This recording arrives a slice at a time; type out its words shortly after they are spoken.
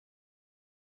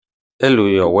Hello,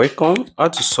 you're welcome. How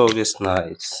to solve this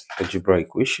nice algebra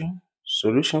equation?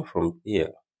 Solution from here.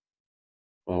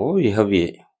 And what we have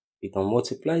here, we can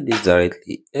multiply this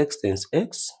directly. X times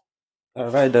x,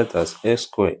 and write that as x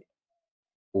squared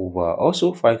over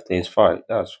also 5 times 5,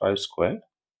 that's 5 squared,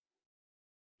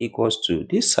 equals to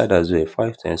this side as well,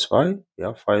 5 times 5, we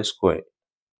have 5 squared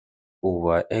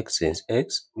over x times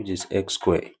x, which is x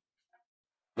squared.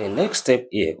 The next step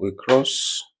here, we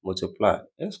cross multiply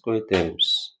x squared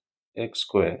times x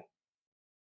squared.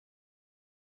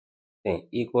 Then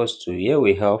equals to, here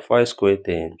we have 5 squared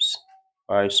times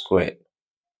 5 squared.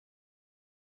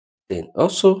 Then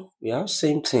also we have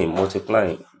same thing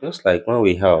multiplying, just like when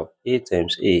we have a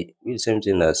times a, which is same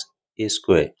thing as a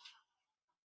squared.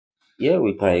 Here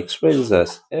we can express this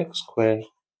as x squared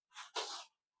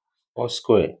or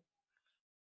square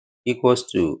equals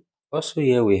to, also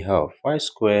here we have 5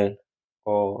 squared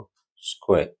or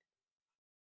square.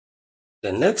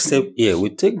 The next step here,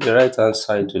 we take the right hand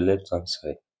side to left hand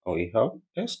side, and we have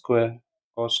x squared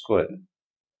or square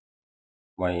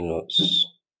minus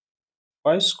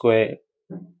 5 squared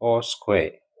or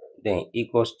square, then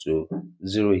equals to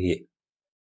 0 here.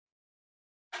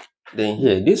 Then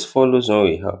here, this follows when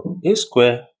we have a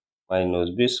square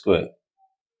minus b square,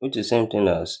 which is same thing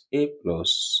as a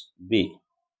plus b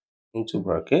into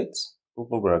bracket,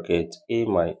 open bracket, a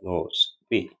minus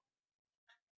b.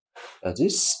 That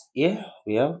is, here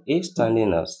we have a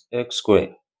standing as x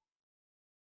square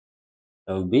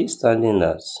and b standing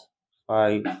as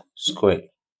 5 square.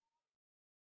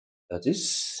 That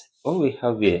is, what we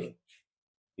have here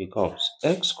becomes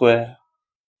x square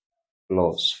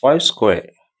plus 5 square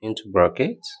into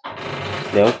bracket,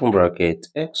 then open bracket,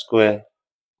 x square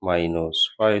minus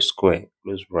 5 square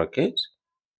close bracket,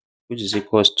 which is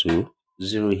equals to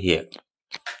 0 here.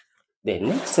 The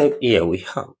next step here, we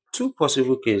have two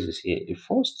possible cases here. The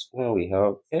first one, we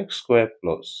have x square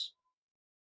plus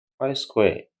 5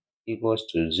 square equals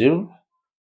to 0,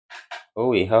 or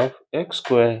we have x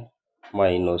square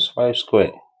minus 5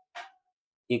 square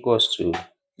equals to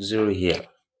 0 here.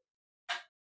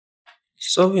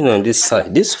 Solving on this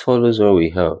side, this follows when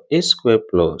we have a square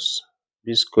plus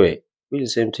b square, which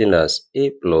is the same thing as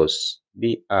a plus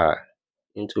br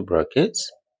into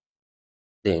brackets,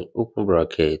 then open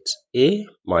bracket, a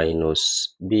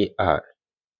minus br.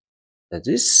 That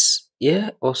is,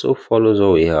 here also follows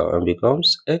what we have and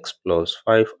becomes x plus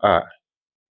 5r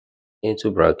into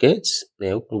brackets,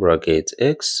 then open bracket,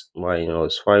 x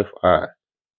minus 5r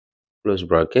close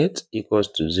bracket equals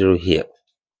to 0 here.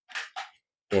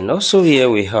 And also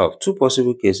here we have two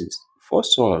possible cases.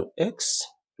 First one, x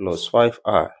plus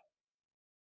 5r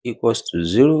equals to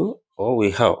 0, or we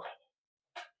have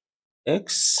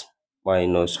x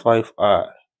minus 5r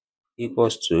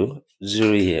equals to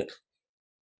 0 here.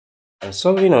 And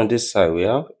solving on this side, we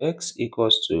have x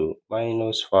equals to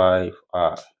minus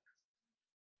 5r,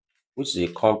 which is a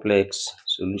complex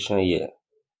solution here.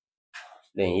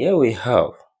 Then here we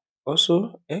have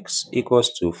also x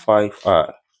equals to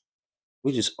 5r,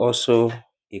 which is also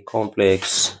a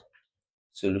complex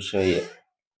solution here.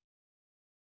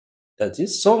 That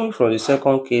is, solving from the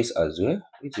second case as well,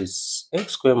 which is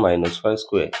x squared minus 5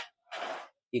 squared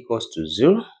equals to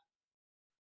 0.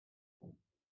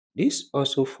 This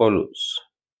also follows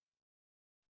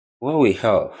when we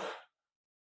have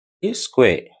a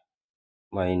square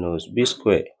minus b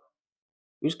square,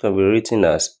 which can be written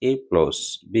as a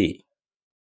plus b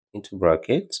into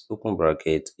bracket, open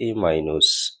bracket, a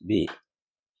minus b.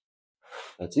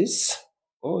 That is,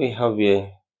 what we have here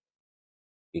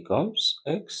becomes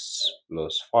x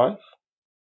plus 5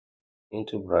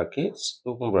 into brackets,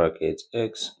 open bracket,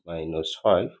 x minus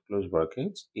 5 close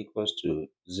bracket equals to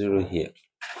 0 here.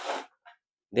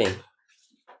 Then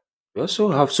we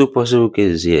also have two possible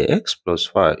cases here, x plus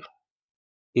 5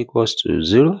 equals to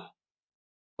 0,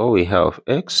 or we have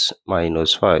x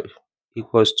minus 5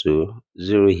 equals to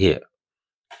 0 here.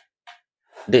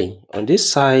 Then on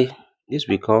this side, this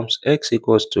becomes x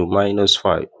equals to minus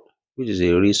 5, which is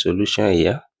a real solution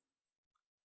here.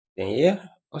 Then here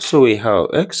also we have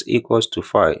x equals to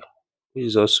 5, which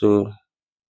is also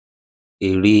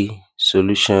a real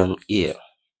solution here.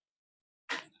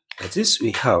 That is,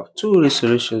 we have two real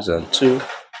solutions and two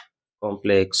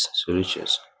complex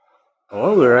solutions. And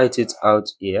when we write it out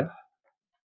here,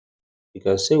 you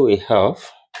can say we have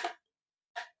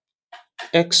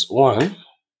x1,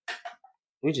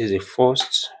 which is the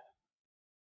first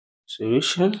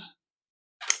solution,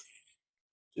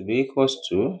 to be equals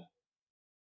to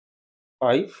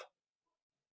 5.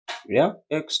 We have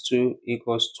x2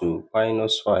 equals to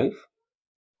minus 5,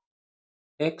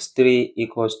 x3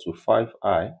 equals to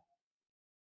 5i,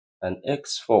 and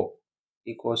x4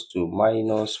 equals to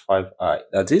minus 5i.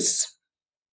 That is,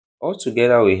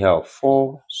 altogether we have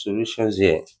 4 solutions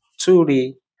here. 2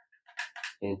 real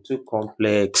and 2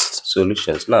 complex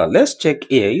solutions. Now, let's check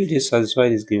here if they satisfy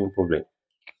this given problem.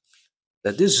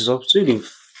 That this is substitute the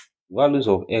values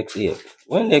of x here.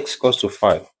 When x equals to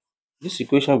 5, this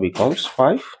equation becomes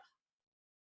 5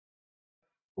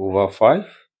 over 5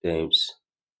 times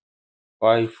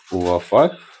 5 over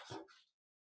 5.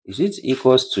 Is it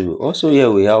equals to, also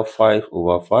here we have 5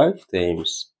 over 5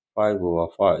 times 5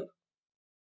 over 5.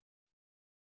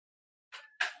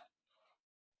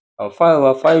 And 5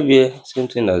 over 5 here, same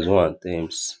thing as 1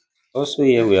 times. Also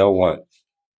here we have 1.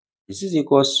 Is it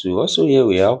equals to, also here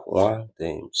we have 1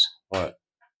 times 1.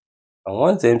 And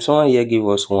 1 times 1 here give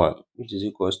us 1, which is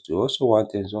equals to, also 1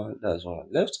 times 1, that's 1.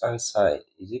 Left hand side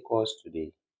is equals to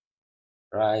the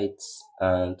right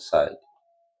hand side.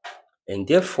 And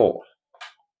therefore,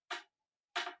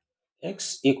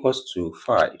 x equals to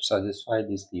 5 satisfy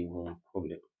this given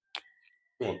problem.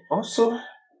 Then also,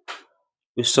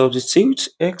 we substitute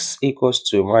x equals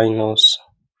to minus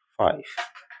 5.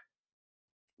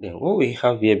 Then what we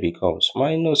have here becomes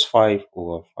minus 5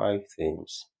 over 5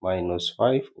 times minus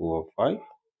 5 over 5.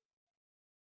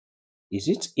 Is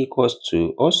it equals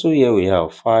to, also here we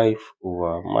have 5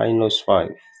 over minus 5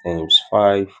 times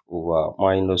 5 over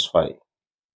minus 5.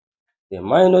 Then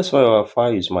minus 5 over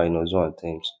 5 is minus 1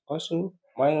 times. Also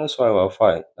minus 5 over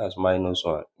 5, that's minus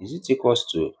 1. Is it equals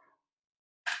to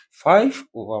 5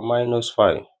 over minus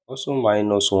 5, also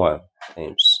minus 1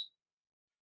 times.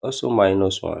 Also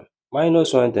minus 1.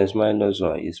 Minus 1 times minus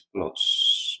 1 is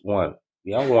plus 1.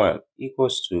 We have 1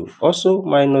 equals to, also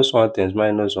minus 1 times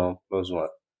minus 1 plus 1.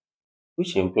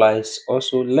 Which implies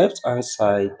also left hand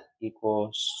side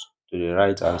equals to the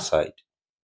right hand side.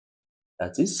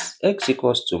 That is, x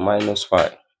equals to minus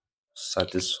 5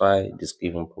 satisfy this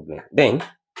given problem. Then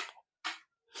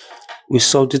we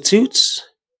substitute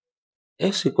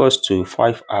x equals to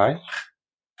 5i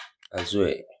as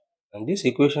well, and this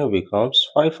equation becomes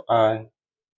 5i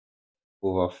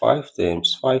over 5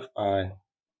 times 5i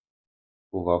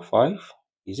over 5.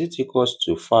 Is it equals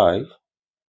to 5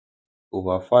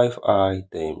 over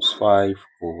 5i times 5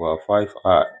 over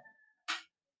 5i.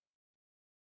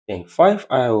 Then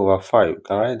 5i over 5, you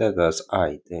can write that as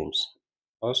I times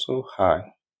also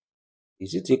I.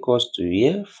 Is it equals to,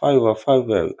 here 5 over 5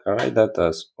 here, we can write that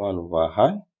as 1 over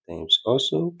I times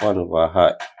also 1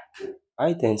 over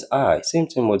I times I, same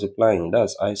thing multiplying,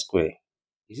 that's I square.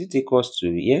 Is it equals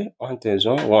to, here 1 times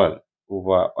 1, 1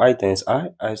 over I times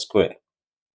I square.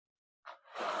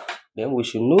 Then we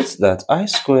should note that I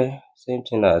square, same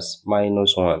thing as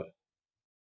minus 1.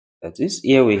 That is,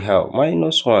 here we have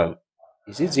minus 1.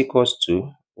 Is it equals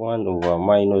to 1 over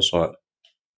minus 1?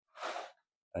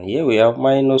 And here we have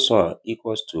minus 1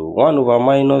 equals to 1 over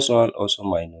minus 1, also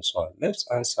minus 1. Left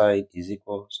hand side is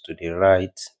equals to the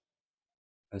right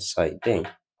hand side. Then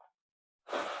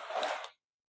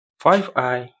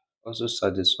 5i also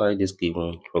satisfy this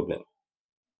given problem.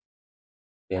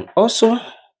 Then also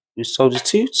we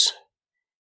substitute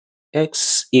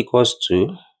x equals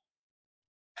to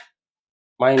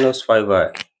minus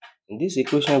 5i. And this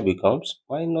equation becomes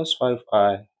minus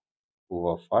 5i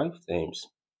over 5 times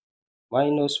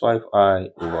minus 5i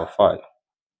over 5.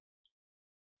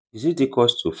 Is it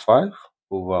equals to 5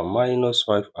 over minus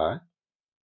 5i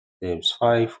times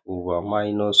 5 over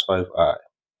minus 5i.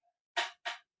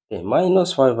 Then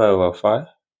minus 5i over 5,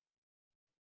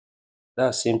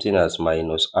 that's same thing as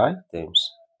minus I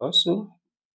times also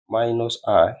minus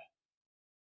I.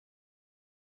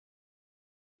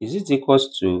 Is it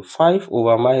equals to 5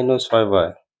 over minus 5i?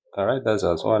 You can write that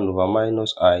as 1 over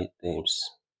minus I times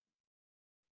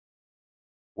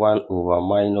 1 over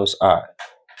minus I.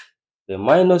 The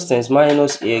minus times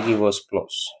minus here give us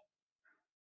plus.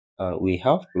 And we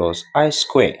have plus I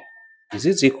square. Is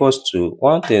it equals to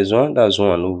 1 times 1, that's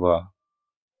 1 over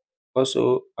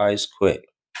also I square.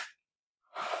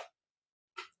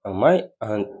 And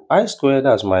I squared,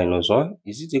 that's minus 1.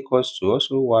 Is it equals to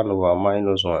also 1 over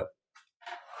minus 1?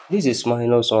 This is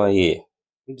minus 1 here,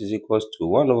 which is equals to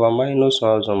 1 over minus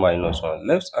 1 also minus 1.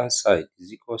 Left hand side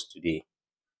is equals to the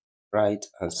right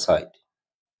hand side.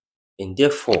 And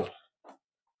therefore,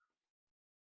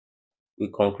 we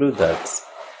conclude that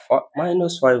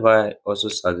minus 5i also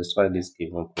satisfy this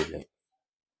given problem.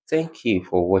 Thank you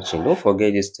for watching. Don't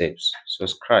forget these steps.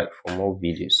 Subscribe for more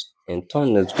videos and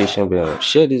turn notification bell on.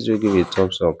 Share this video, give it a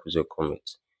thumbs up, put your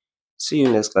comments. See you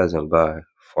next class and bye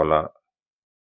for now.